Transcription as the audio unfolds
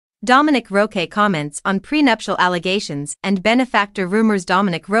Dominic Roque comments on prenuptial allegations and benefactor rumors.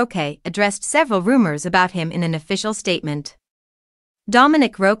 Dominic Roque addressed several rumors about him in an official statement.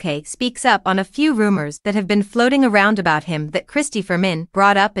 Dominic Roque speaks up on a few rumors that have been floating around about him that Christy Fermin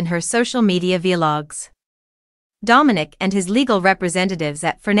brought up in her social media vlogs. Dominic and his legal representatives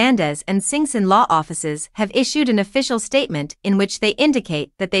at Fernandez and Singson law offices have issued an official statement in which they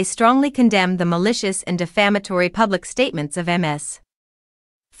indicate that they strongly condemn the malicious and defamatory public statements of Ms.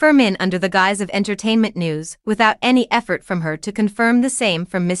 Fermin under the guise of entertainment news, without any effort from her to confirm the same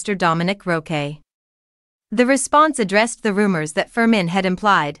from Mr. Dominic Roque. The response addressed the rumors that Fermin had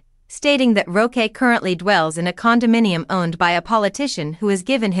implied, stating that Roque currently dwells in a condominium owned by a politician who has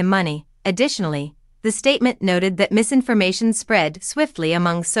given him money. Additionally, the statement noted that misinformation spread swiftly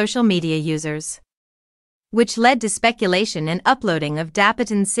among social media users, which led to speculation and uploading of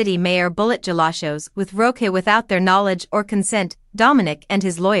Dapitan City Mayor Bullet Jalashos with Roque without their knowledge or consent. Dominic and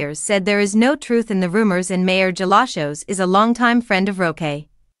his lawyers said there is no truth in the rumors and Mayor Jalashos is a longtime friend of Roque,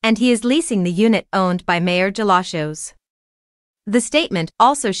 and he is leasing the unit owned by Mayor Jalashos. The statement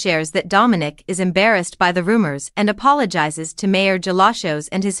also shares that Dominic is embarrassed by the rumors and apologizes to Mayor Jalashos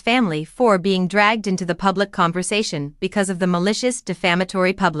and his family for being dragged into the public conversation because of the malicious,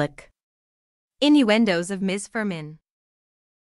 defamatory public innuendos of Ms. Fermin.